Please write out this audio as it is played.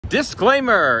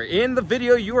Disclaimer, in the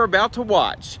video you are about to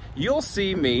watch, you'll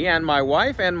see me and my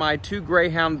wife and my 2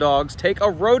 greyhound dogs take a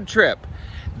road trip.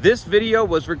 This video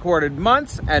was recorded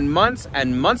months and months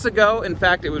and months ago. In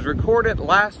fact, it was recorded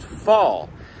last fall.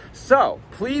 So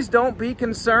please don't be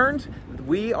concerned.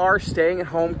 We are staying at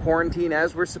home quarantine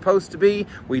as we're supposed to be.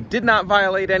 We did not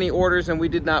violate any orders and we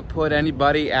did not put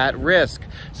anybody at risk.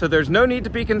 So there's no need to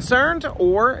be concerned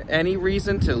or any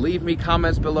reason to leave me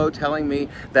comments below telling me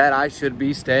that I should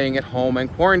be staying at home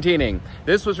and quarantining.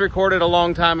 This was recorded a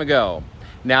long time ago.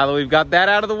 Now that we've got that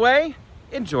out of the way,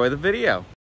 enjoy the video.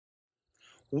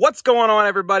 What's going on,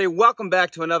 everybody? Welcome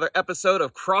back to another episode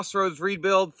of Crossroads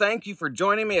Rebuild. Thank you for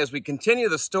joining me as we continue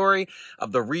the story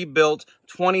of the rebuilt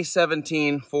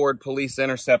 2017 Ford Police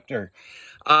Interceptor.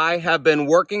 I have been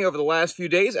working over the last few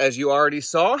days, as you already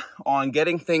saw, on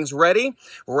getting things ready,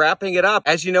 wrapping it up.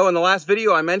 As you know, in the last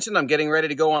video I mentioned I'm getting ready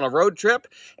to go on a road trip,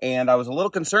 and I was a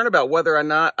little concerned about whether or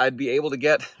not I'd be able to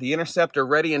get the Interceptor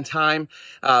ready in time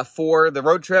for the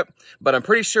road trip, but I'm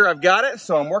pretty sure I've got it,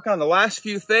 so I'm working on the last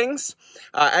few things.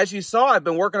 As you saw, I've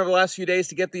been working over the last few days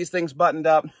to get these things buttoned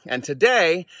up, and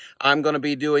today I'm going to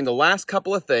be doing the last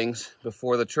couple of things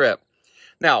before the trip.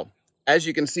 Now, as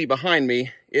you can see behind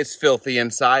me, it's filthy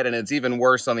inside and it's even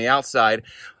worse on the outside.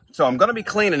 So I'm going to be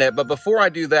cleaning it. But before I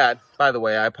do that, by the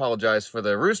way, I apologize for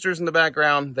the roosters in the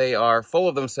background. They are full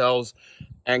of themselves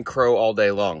and crow all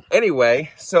day long. Anyway,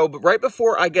 so right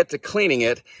before I get to cleaning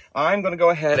it, I'm going to go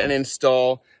ahead and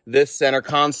install this center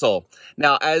console.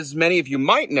 Now, as many of you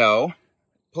might know,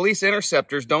 Police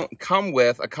Interceptors don't come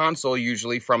with a console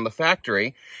usually from the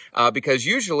factory because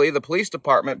usually the police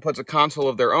department puts a console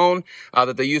of their own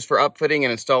that they use for upfitting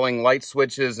and installing light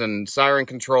switches and siren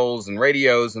controls and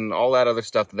radios and all that other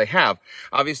stuff that they have.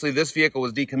 Obviously, this vehicle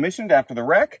was decommissioned after the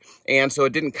wreck, and so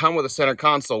it didn't come with a center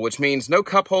console, which means no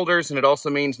cup holders, and it also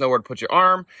means nowhere to put your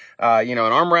arm, an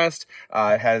armrest.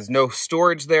 It has no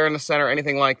storage there in the center,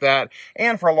 anything like that,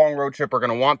 and for a long road trip, we're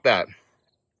going to want that.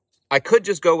 I could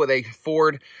just go with a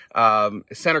Ford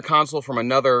center console from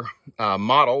another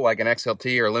model, like an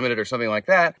XLT or Limited or something like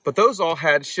that, but those all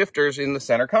had shifters in the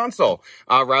center console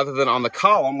rather than on the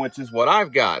column, which is what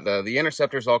I've got. The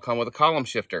Interceptors all come with a column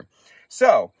shifter.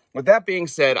 So, with that being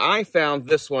said, I found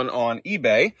this one on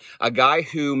eBay, a guy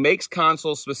who makes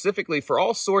consoles specifically for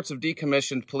all sorts of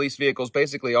decommissioned police vehicles,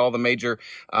 basically all the major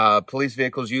police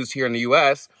vehicles used here in the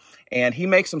U.S., and he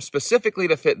makes them specifically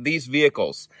to fit these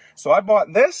vehicles. So I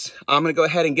bought this. I'm going to go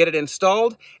ahead and get it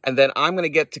installed, and then I'm going to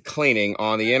get to cleaning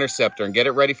on the Interceptor and get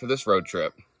it ready for this road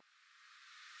trip.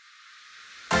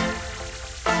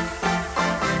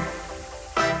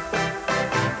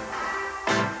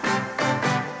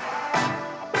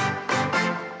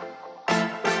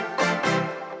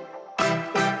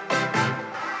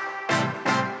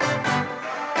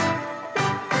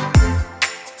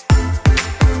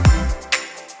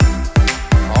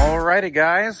 Alrighty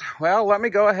guys, well, let me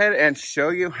go ahead and show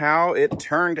you how it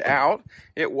turned out.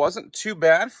 It wasn't too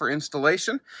bad for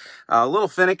installation. A little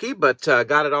finicky, but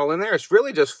got it all in there. It's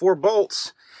really just 4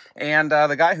 bolts, and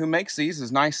the guy who makes these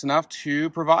is nice enough to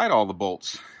provide all the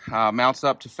bolts. Mounts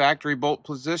up to factory bolt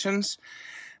positions,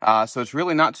 so it's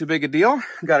really not too big a deal.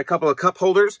 Got a couple of cup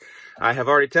holders. I have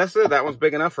already tested it. That one's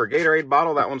big enough for a Gatorade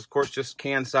bottle. That one's, of course, just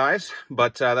can size,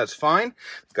 but that's fine.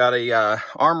 Got a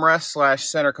armrest /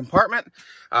 center compartment.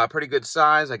 Pretty good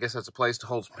size. I guess that's a place to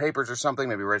hold some papers or something,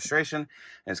 maybe registration.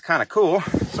 And it's kind of cool.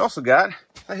 It's also got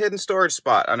a hidden storage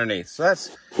spot underneath. So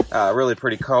that's really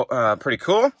pretty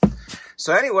cool.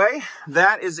 So anyway,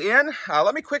 that is in.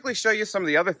 Let me quickly show you some of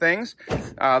the other things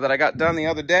that I got done the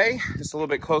other day. Just a little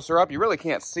bit closer up. You really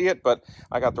can't see it, but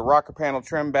I got the rocker panel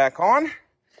trim back on.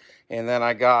 And then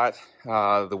I got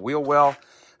the wheel well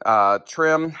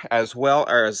trim, as well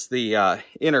as the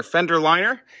inner fender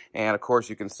liner. And of course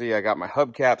you can see I got my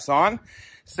hubcaps on.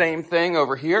 Same thing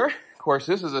over here. Of course,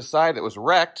 this is a side that was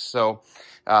wrecked, so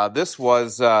this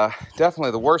was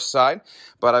definitely the worst side.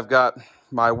 But I've got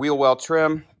my wheel well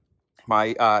trim,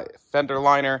 my fender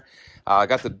liner. I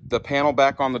got the panel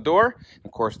back on the door.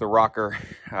 Of course, the rocker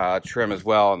trim as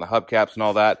well, and the hubcaps and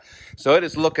all that. So it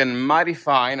is looking mighty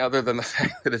fine, other than the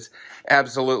fact that it's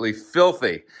absolutely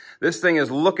filthy. This thing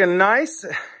is looking nice,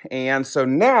 and so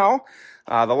now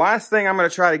the last thing I'm going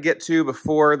to try to get to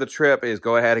before the trip is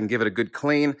go ahead and give it a good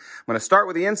clean. I'm going to start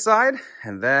with the inside,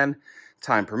 and then,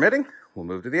 time permitting, we'll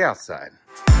move to the outside.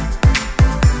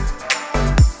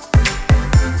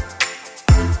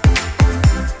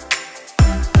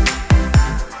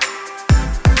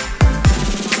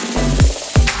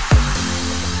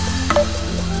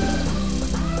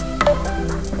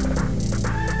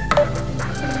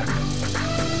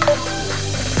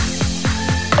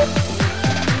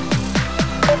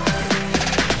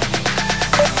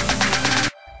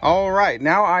 All right,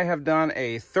 now I have done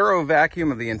a thorough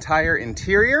vacuum of the entire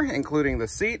interior, including the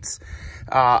seats.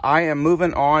 I am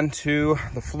moving on to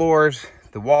the floors,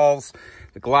 the walls,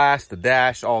 the glass, the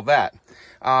dash, all that.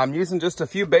 I'm using just a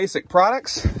few basic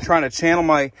products, trying to channel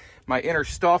my inner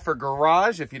Stauffer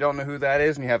garage. If you don't know who that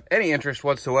is and you have any interest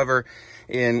whatsoever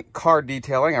in car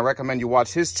detailing, I recommend you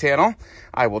watch his channel.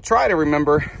 I will try to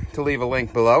remember to leave a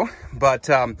link below. But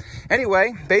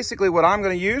anyway, basically what I'm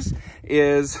going to use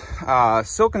is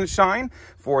Silk and Shine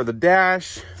for the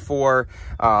dash, for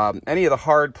any of the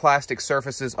hard plastic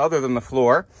surfaces other than the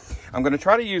floor. I'm going to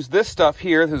try to use this stuff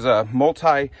here. This is a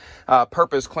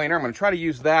multi-purpose cleaner. I'm going to try to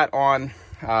use that on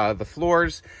the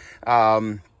floors.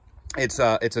 It's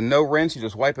a no rinse. You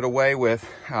just wipe it away with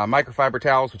microfiber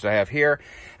towels, which I have here.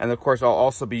 And of course, I'll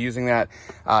also be using that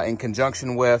in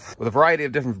conjunction with a variety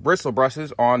of different bristle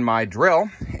brushes on my drill.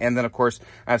 And then of course,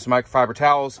 I have some microfiber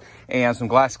towels and some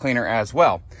glass cleaner as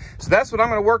well. So that's what I'm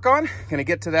going to work on. Going to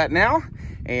get to that now.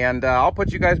 And I'll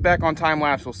put you guys back on time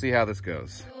lapse. We'll see how this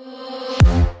goes.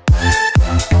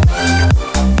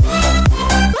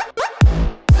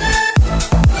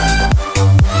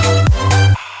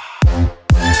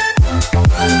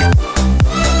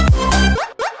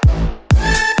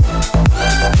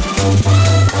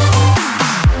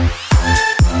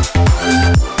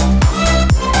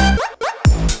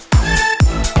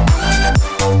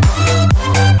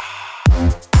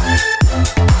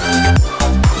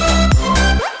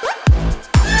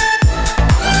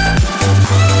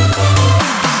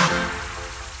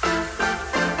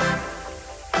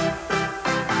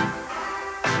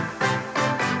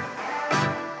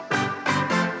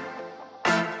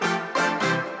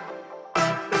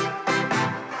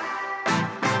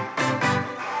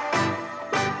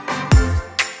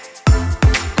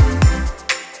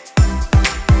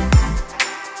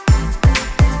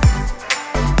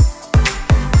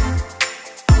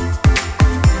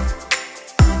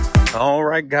 All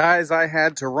right, guys, I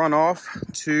had to run off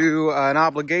to an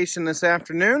obligation this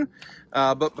afternoon,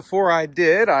 but before I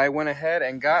did, I went ahead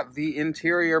and got the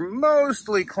interior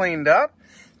mostly cleaned up.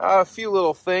 A few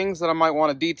little things that I might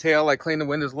want to detail. I cleaned the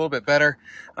windows a little bit better,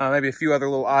 maybe a few other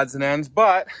little odds and ends,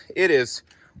 but it is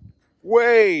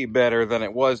way better than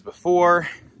it was before.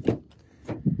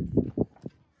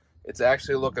 It's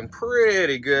actually looking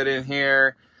pretty good in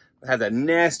here. I had that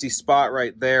nasty spot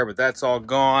right there, but that's all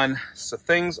gone. So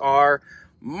things are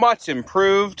much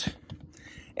improved,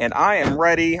 and I am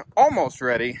ready, almost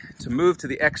ready, to move to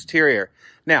the exterior.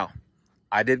 Now,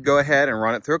 I did go ahead and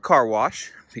run it through a car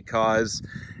wash because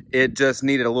it just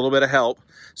needed a little bit of help.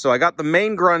 So I got the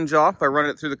main grunge off by running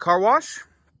it through the car wash,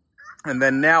 and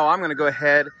then now I'm gonna go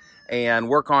ahead and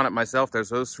work on it myself. There's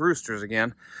those roosters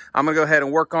again. I'm gonna go ahead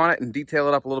and work on it and detail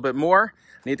it up a little bit more.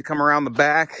 Need to come around the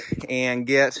back and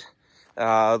get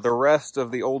the rest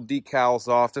of the old decals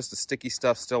off. Just the sticky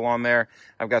stuff still on there.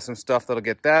 I've got some stuff that'll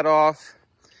get that off,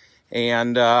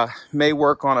 and may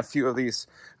work on a few of these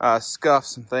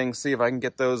scuffs and things, see if I can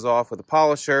get those off with a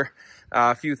polisher.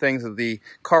 A few things that the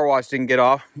car wash didn't get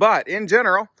off, but in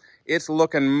general, it's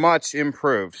looking much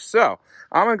improved. So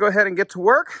I'm gonna go ahead and get to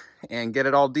work and get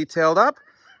it all detailed up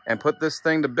and put this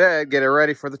thing to bed, get it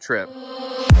ready for the trip.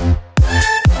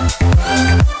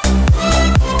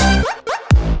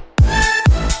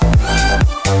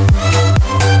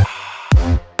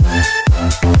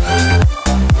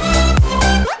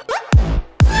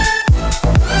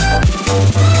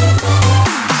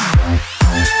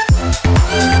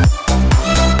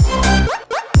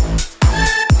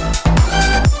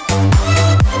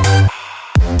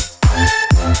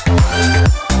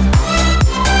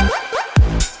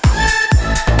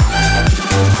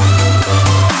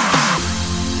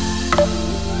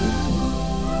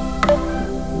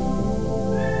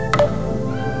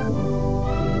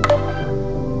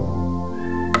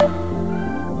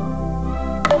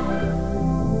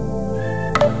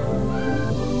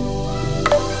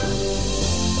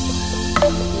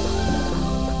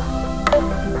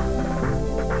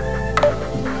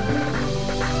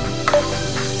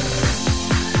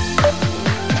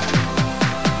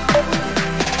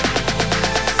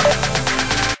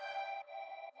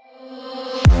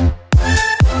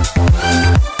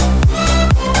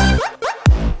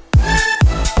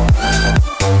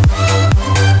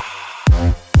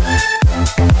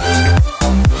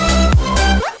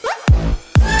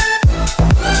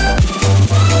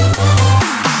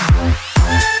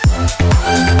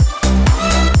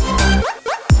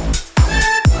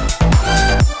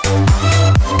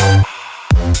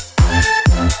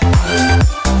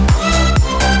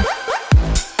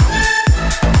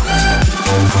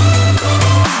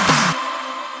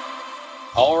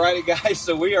 Alrighty guys,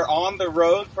 so we are on the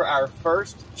road for our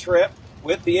first trip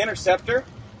with the Interceptor.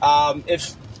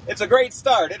 It's a great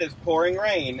start. It is pouring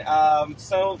rain.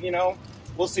 So, you know,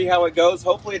 we'll see how it goes.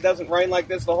 Hopefully it doesn't rain like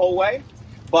this the whole way.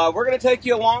 But we're going to take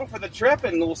you along for the trip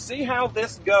and we'll see how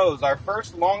this goes. Our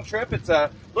first long trip, it's a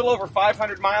little over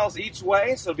 500 miles each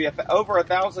way. So it'll be over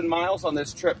 1,000 miles on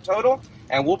this trip total.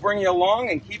 And we'll bring you along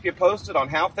and keep you posted on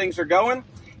how things are going.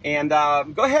 And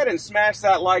go ahead and smash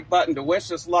that like button to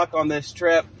wish us luck on this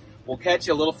trip. We'll catch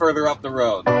you a little further up the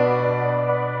road.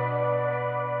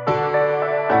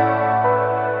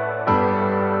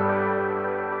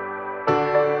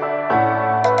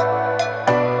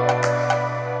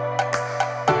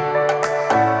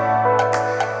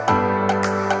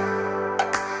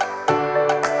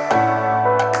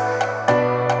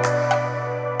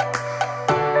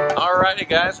 Alrighty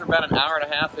guys, we're about an hour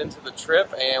and a half into the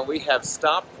trip and we have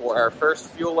stopped for our first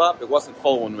fuel up. It wasn't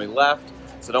full when we left,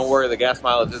 so don't worry, the gas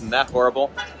mileage isn't that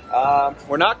horrible.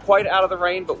 We're not quite out of the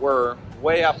rain, but we're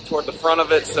way up toward the front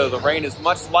of it, so the rain is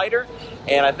much lighter.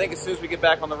 And I think as soon as we get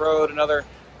back on the road, another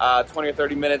 20 or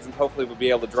 30 minutes, and hopefully we'll be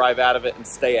able to drive out of it and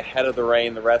stay ahead of the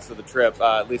rain the rest of the trip.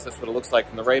 At least that's what it looks like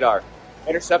from the radar.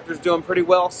 Interceptor's doing pretty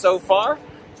well so far.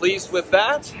 Pleased with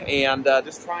that, and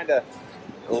just trying to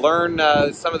learn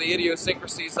some of the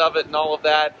idiosyncrasies of it and all of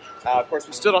that. Of course,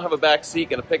 we still don't have a back seat.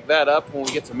 Going to pick that up when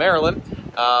we get to Maryland.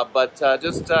 But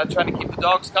just trying to keep the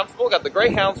dogs comfortable. Got the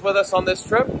greyhounds with us on this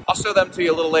trip. I'll show them to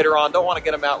you a little later on. Don't want to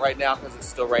get them out right now because it's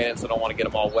still raining, so don't want to get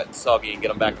them all wet and soggy and get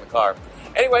them back in the car.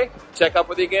 Anyway, check up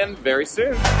with you again very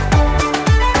soon.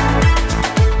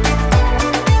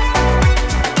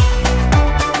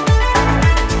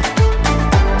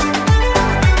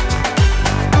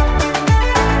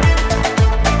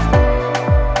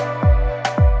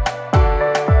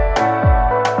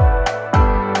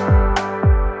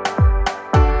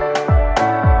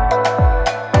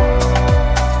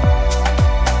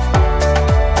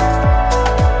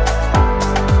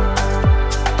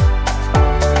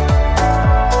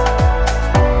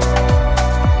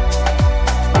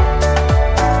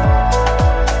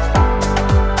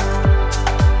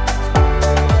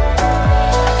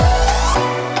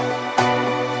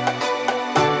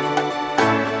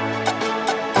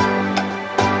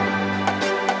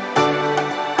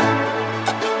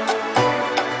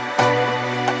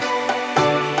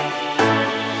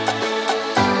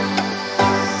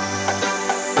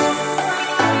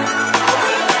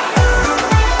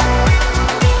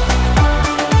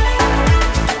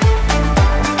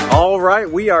 Right,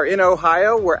 we are in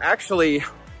Ohio. We're actually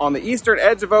on the eastern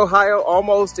edge of Ohio,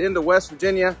 almost into West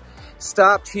Virginia.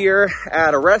 Stopped here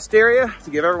at a rest area to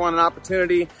give everyone an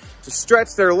opportunity to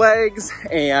stretch their legs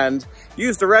and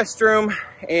use the restroom.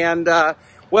 And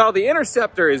well, the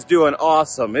Interceptor is doing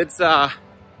awesome. It's right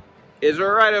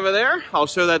over there. I'll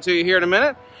show that to you here in a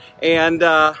minute. And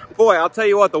boy, I'll tell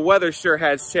you what, the weather sure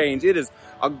has changed. It is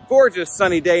a gorgeous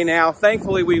sunny day now.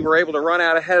 Thankfully, we were able to run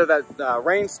out ahead of that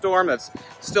rainstorm that's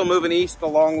still moving east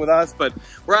along with us, but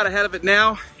we're out ahead of it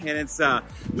now, and it's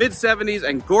mid-70s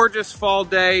and gorgeous fall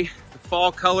day. The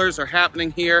fall colors are happening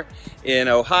here in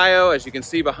Ohio, as you can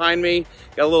see behind me.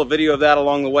 Got a little video of that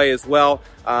along the way as well,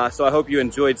 so I hope you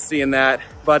enjoyed seeing that.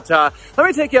 But let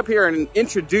me take you up here and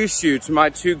introduce you to my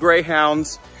two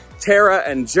greyhounds, Tara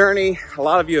and Journey. A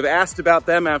lot of you have asked about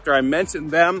them after I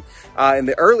mentioned them in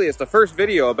the first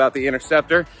video about the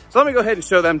Interceptor. So let me go ahead and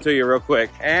show them to you real quick.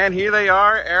 And here they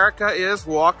are. Erica is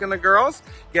walking the girls,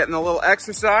 getting a little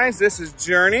exercise. This is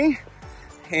Journey,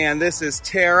 and this is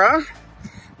Tara.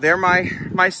 They're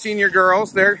my senior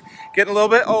girls. They're getting a little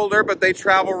bit older, but they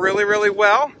travel really, really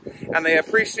well. And they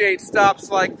appreciate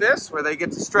stops like this, where they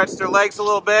get to stretch their legs a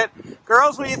little bit.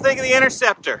 Girls, what do you think of the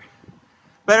Interceptor?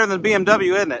 Better than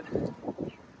BMW, isn't it?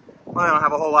 Well, I don't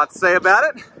have a whole lot to say about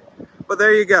it, but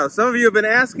there you go. Some of you have been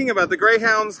asking about the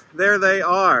greyhounds. There they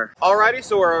are. Alrighty,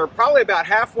 so we're probably about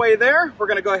halfway there. We're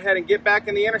gonna go ahead and get back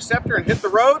in the Interceptor and hit the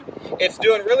road. It's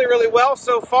doing really, really well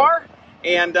so far,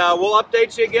 and we'll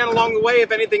update you again along the way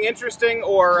if anything interesting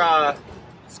or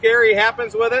scary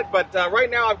happens with it. But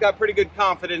right now I've got pretty good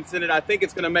confidence in it. I think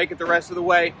it's gonna make it the rest of the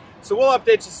way, so we'll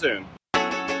update you soon.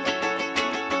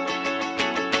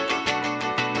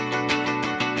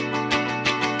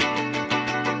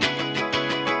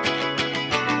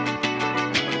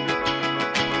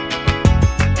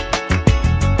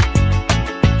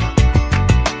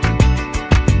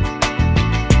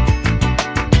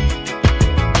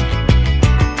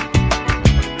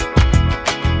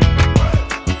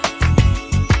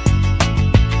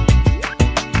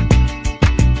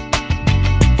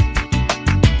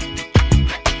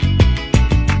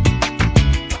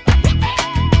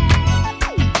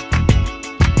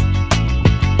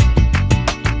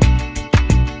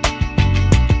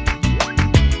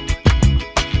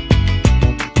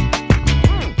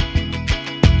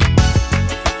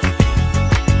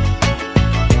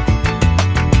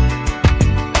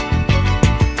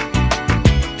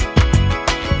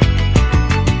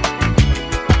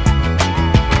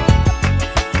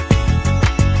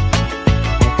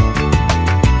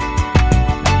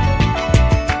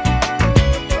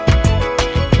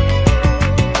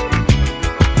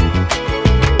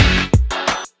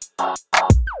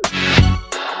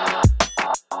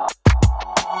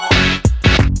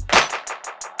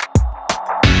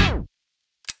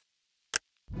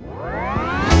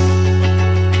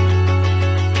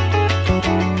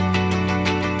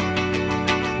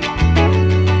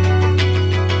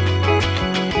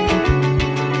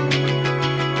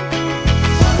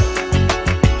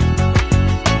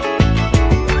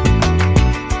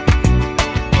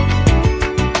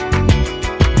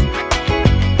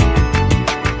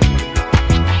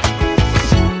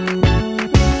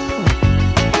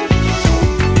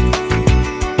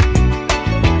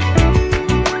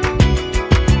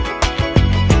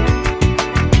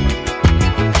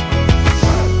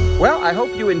 I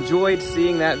hope you enjoyed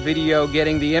seeing that video,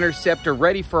 getting the Interceptor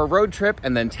ready for a road trip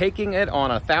and then taking it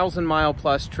on a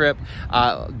 1,000-mile-plus trip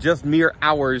just mere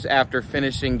hours after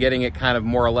finishing getting it kind of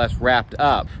more or less wrapped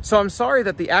up. So I'm sorry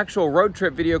that the actual road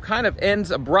trip video kind of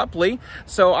ends abruptly.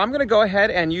 So I'm going to go ahead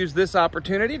and use this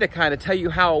opportunity to kind of tell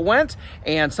you how it went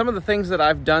and some of the things that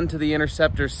I've done to the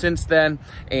Interceptor since then,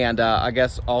 and I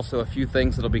guess also a few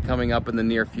things that'll be coming up in the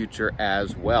near future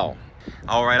as well.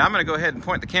 All right, I'm going to go ahead and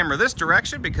point the camera this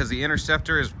direction because the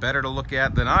Interceptor is better to look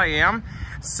at than I am.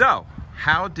 So,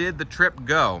 how did the trip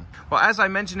go? Well, as I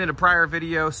mentioned in a prior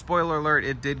video, spoiler alert,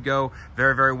 it did go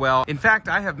very, very well. In fact,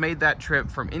 I have made that trip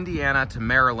from Indiana to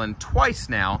Maryland twice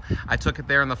now. I took it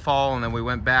there in the fall, and then we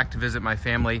went back to visit my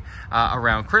family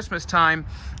around Christmas time,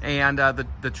 and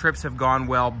the trips have gone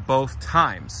well both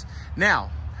times.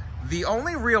 Now, the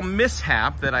only real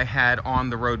mishap that I had on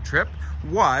the road trip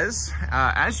was,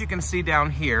 as you can see down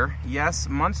here, yes,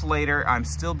 months later, I'm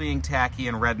still being tacky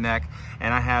and redneck,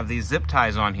 and I have these zip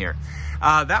ties on here.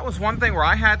 That was one thing where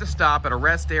I had to stop at a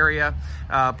rest area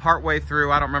partway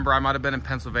through. I don't remember, I might have been in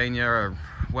Pennsylvania or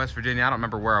West Virginia, I don't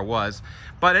remember where I was.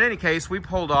 But in any case, we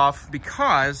pulled off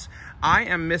because I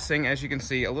am missing, as you can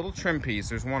see, a little trim piece.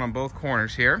 There's one on both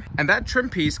corners here. And that trim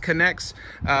piece connects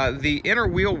the inner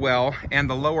wheel well and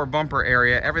the lower bumper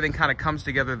area. Everything kind of comes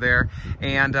together there.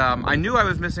 And I knew I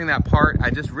was missing that part. I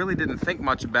just really didn't think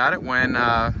much about it when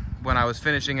I was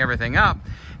finishing everything up.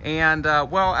 And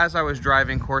well, as I was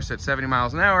driving, of course, at 70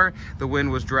 miles an hour, the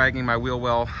wind was dragging my wheel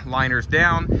well liners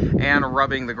down and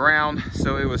rubbing the ground.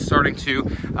 So it was starting to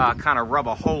kind of rub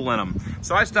a hole in them.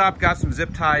 So I stopped, got some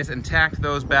zip ties and tacked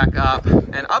those back up.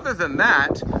 And other than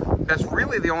that, that's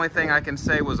really the only thing I can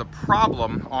say was a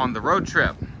problem on the road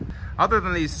trip. Other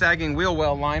than these sagging wheel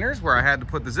well liners where I had to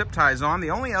put the zip ties on, the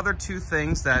only other two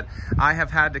things that I have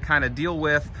had to kind of deal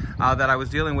with, that I was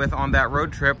dealing with on that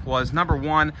road trip was, number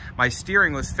one, my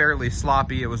steering was fairly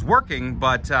sloppy. It was working,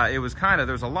 but it was kind of,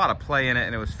 there was a lot of play in it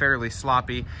and it was fairly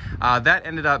sloppy. That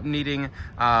ended up needing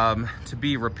to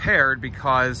be repaired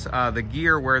because the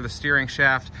gear where the steering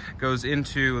shaft goes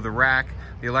into the rack,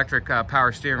 the electric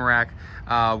power steering rack,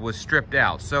 was stripped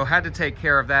out. So had to take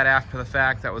care of that after the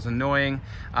fact. That was annoying.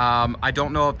 I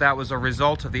don't know if that was a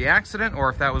result of the accident or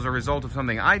if that was a result of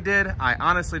something I did. I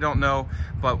honestly don't know,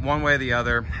 but one way or the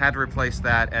other, had to replace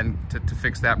that and to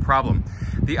fix that problem.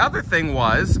 The other thing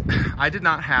was, I did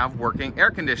not have working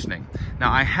air conditioning.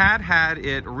 Now, I had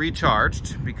it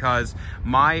recharged because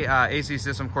my AC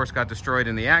system, of course, got destroyed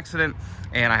in the accident,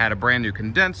 and I had a brand new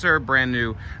condenser, brand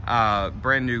new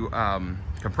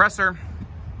compressor,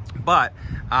 but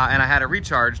and I had it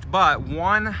recharged, but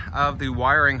one of the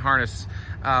wiring harness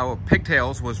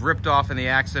pigtails was ripped off in the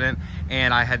accident,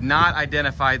 and I had not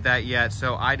identified that yet,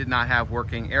 so I did not have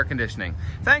working air conditioning.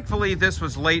 Thankfully, this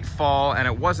was late fall and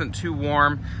it wasn't too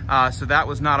warm, so that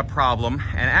was not a problem.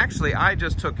 And actually, I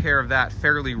just took care of that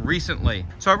fairly recently.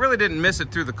 So I really didn't miss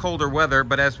it through the colder weather,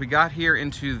 but as we got here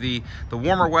into the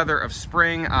warmer weather of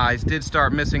spring, I did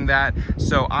start missing that.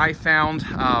 So I found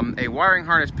a wiring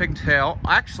harness pigtail,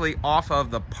 actually off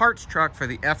of the parts truck for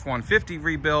the F-150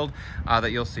 rebuild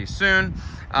that you'll see soon.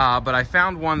 But I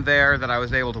found one there that I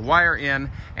was able to wire in,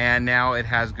 and now it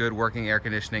has good working air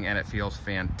conditioning and it feels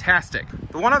fantastic.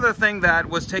 The one other thing that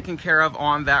was taken care of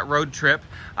on that road trip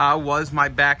was my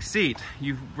back seat.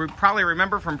 You probably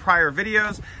remember from prior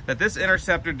videos that this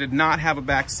Interceptor did not have a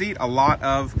back seat. A lot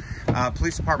of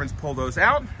police departments pull those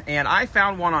out, and I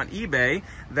found one on eBay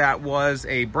that was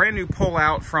a brand new pull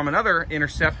out from another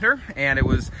Interceptor, and it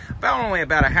was only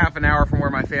about a half an hour from where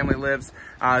my family lives.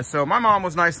 So my mom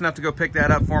was nice enough to go pick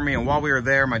that up for me, and while we were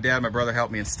there, my dad and my brother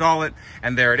helped me install it,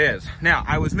 and there it is. Now,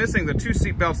 I was missing the two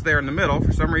seat belts there in the middle.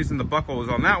 For some reason, the buckle was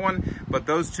on that one, but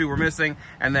those two were missing,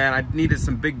 and then I needed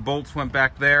some big bolts went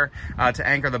back there to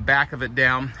anchor the back of it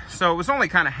down. So it was only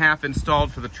kind of half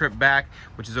installed for the trip back,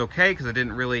 which is okay because I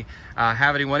didn't really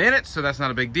have anyone in it, so that's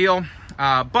not a big deal.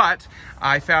 But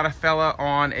I found a fella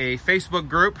on a Facebook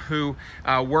group who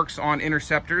works on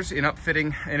Interceptors in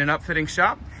an upfitting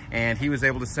shop, and he was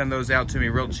able to send those out to me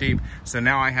real cheap. So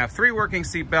now I have 3 working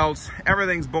seat belts,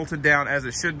 everything's bolted down as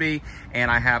it should be, and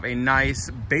I have a nice,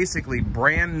 basically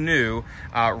brand new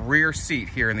rear seat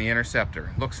here in the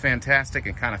Interceptor. Looks fantastic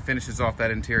and kind of finishes off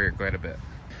that interior quite a bit.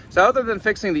 So other than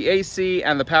fixing the AC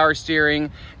and the power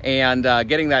steering and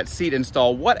getting that seat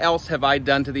installed, what else have I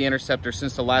done to the Interceptor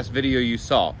since the last video you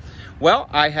saw? Well,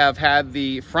 I have had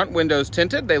the front windows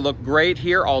tinted. They look great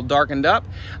here, all darkened up.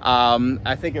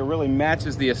 I think it really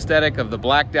matches the aesthetic of the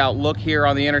blacked out look here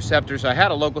on the Interceptor. So I had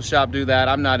a local shop do that.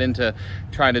 I'm not into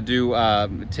trying to do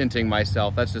tinting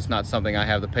myself. That's just not something I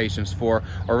have the patience for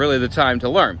or really the time to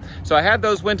learn. So I had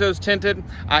those windows tinted.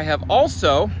 I have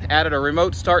also added a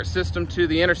remote start system to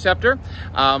the Interceptor.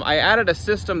 I added a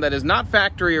system that is not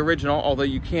factory original, although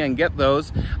you can get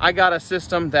those. I got a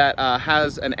system that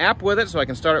has an app with it, so I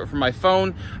can start it from my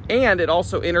phone, and it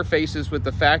also interfaces with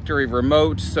the factory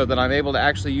remote so that I'm able to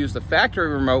actually use the factory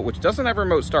remote, which doesn't have a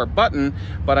remote start button,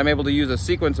 but I'm able to use a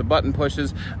sequence of button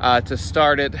pushes to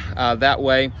start it that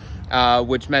way.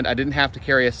 Which meant I didn't have to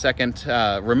carry a second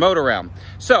remote around.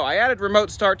 So I added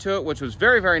remote start to it, which was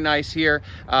very, very nice here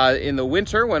in the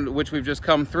winter, which we've just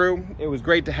come through. It was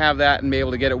great to have that and be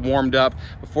able to get it warmed up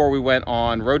before we went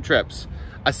on road trips.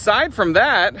 Aside from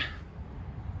that,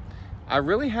 I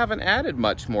really haven't added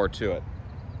much more to it.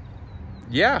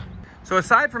 Yeah. So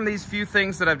aside from these few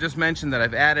things that I've just mentioned that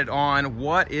I've added on,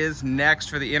 what is next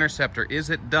for the Interceptor? Is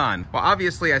it done? Well,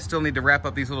 obviously I still need to wrap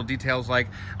up these little details like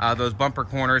those bumper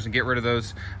corners and get rid of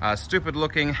those stupid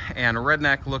looking and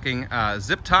redneck looking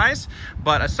zip ties.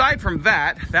 But aside from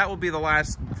that, that will be the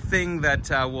last thing that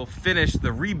will finish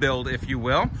the rebuild, if you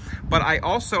will. But I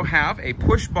also have a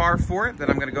push bar for it that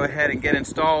I'm gonna go ahead and get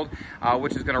installed,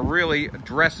 which is gonna really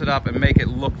dress it up and make it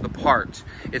look the part.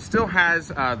 It still has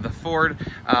the Ford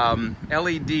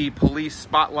LED police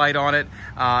spotlight on it,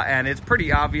 and it's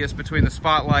pretty obvious between the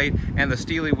spotlight and the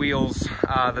steely wheels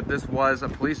that this was a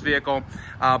police vehicle.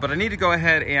 But I need to go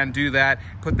ahead and do that,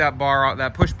 put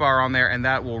that push bar on there, and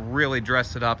that will really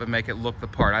dress it up and make it look the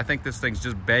part. I think this thing's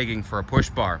just begging for a push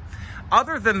bar.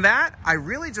 Other than that, I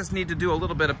really just need to do a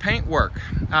little bit of paint work.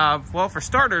 Well, for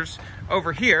starters,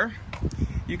 over here,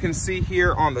 you can see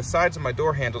here on the sides of my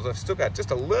door handles, I've still got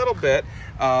just a little bit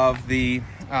of the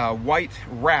white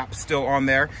wrap still on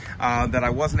there that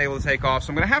I wasn't able to take off. So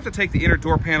I'm gonna have to take the inner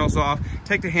door panels off,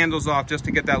 take the handles off just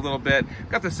to get that little bit.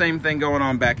 Got the same thing going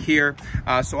on back here.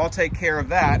 So I'll take care of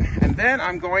that. And then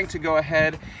I'm going to go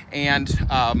ahead and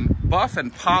buff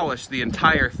and polish the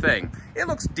entire thing. It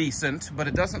looks decent, but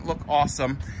it doesn't look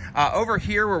awesome. Over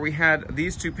here where we had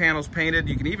these two panels painted,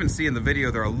 you can even see in the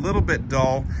video they're a little bit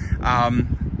dull.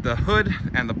 The hood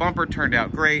and the bumper turned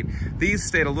out great. These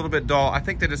stayed a little bit dull. I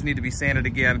think they just need to be sanded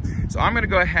again. So I'm gonna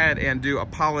go ahead and do a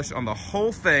polish on the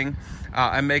whole thing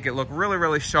and make it look really,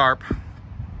 really sharp.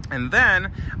 And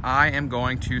then I am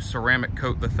going to ceramic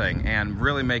coat the thing and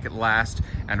really make it last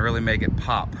and really make it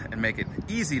pop and make it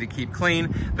easy to keep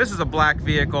clean. This is a black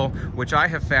vehicle, which I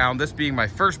have found, this being my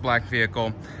first black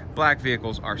vehicle, black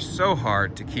vehicles are so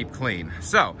hard to keep clean.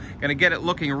 So, gonna get it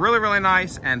looking really, really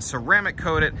nice and ceramic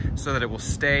coat it so that it will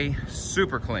stay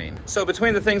super clean. So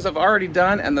between the things I've already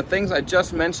done and the things I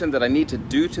just mentioned that I need to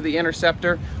do to the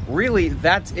Interceptor, really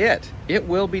that's it. It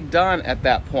will be done at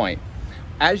that point.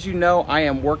 As you know, I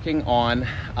am working on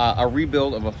a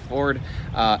rebuild of a Ford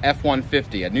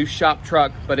F-150, a new shop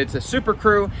truck, but it's a Super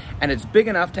Crew and it's big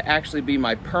enough to actually be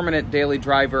my permanent daily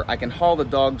driver. I can haul the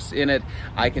dogs in it,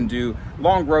 I can do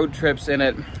long road trips in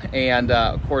it, and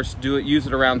of course use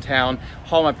it around town,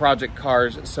 haul my project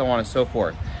cars, so on and so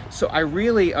forth. So I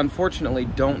really, unfortunately,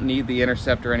 don't need the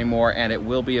Interceptor anymore, and it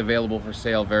will be available for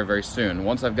sale very, very soon.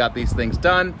 Once I've got these things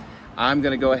done, I'm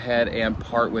gonna go ahead and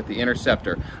part with the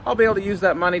Interceptor. I'll be able to use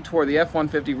that money toward the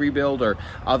F-150 rebuild or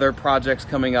other projects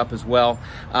coming up as well.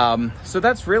 So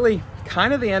that's really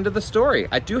kind of the end of the story.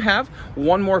 I do have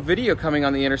one more video coming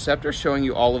on the Interceptor showing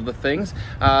you all of the things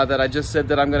that I just said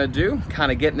that I'm gonna do,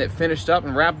 kind of getting it finished up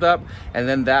and wrapped up, and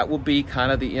then that will be kind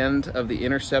of the end of the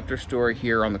Interceptor story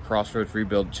here on the Crossroads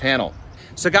Rebuild channel.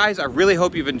 So guys, I really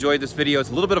hope you've enjoyed this video. It's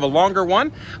a little bit of a longer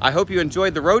one. I hope you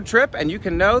enjoyed the road trip, and you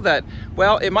can know that,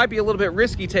 well, it might be a little bit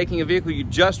risky taking a vehicle you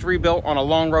just rebuilt on a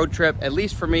long road trip. At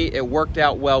least for me, it worked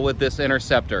out well with this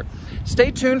Interceptor.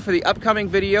 Stay tuned for the upcoming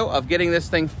video of getting this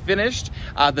thing finished.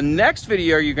 The next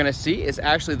video you're gonna see is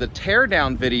actually the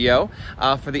teardown video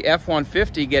for the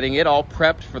F-150, getting it all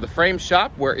prepped for the frame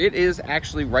shop, where it is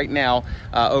actually right now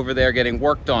over there getting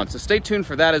worked on. So stay tuned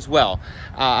for that as well.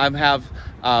 I have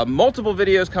multiple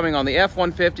videos coming on the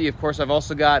F-150. Of course, I've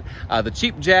also got the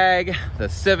cheap Jag, the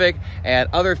Civic, and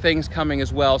other things coming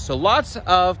as well. So lots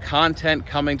of content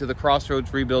coming to the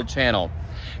Crossroads Rebuild channel.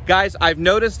 Guys, I've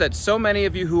noticed that so many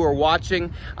of you who are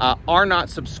watching are not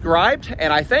subscribed,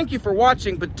 and I thank you for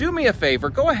watching, but do me a favor,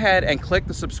 go ahead and click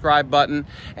the subscribe button,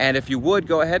 and if you would,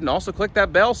 go ahead and also click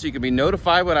that bell so you can be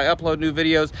notified when I upload new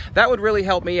videos. That would really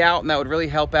help me out, and that would really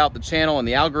help out the channel and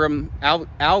the algorithm,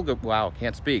 wow,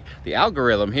 can't speak, the algorithm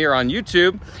algorithm here on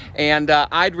YouTube, and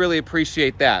I'd really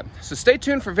appreciate that. So stay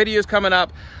tuned for videos coming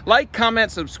up. Like,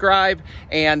 comment, subscribe,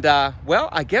 and well,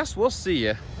 I guess we'll see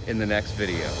you in the next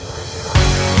video.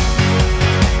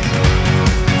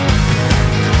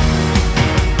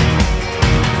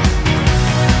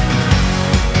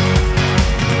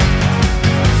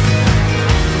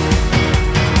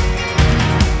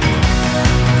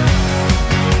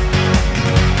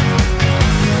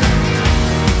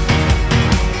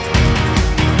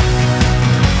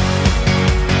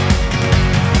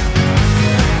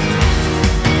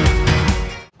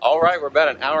 All right, we're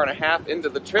about an hour and a half into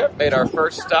the trip. Made our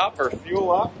first stop for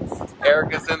fuel up.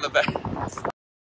 Erica's in the back.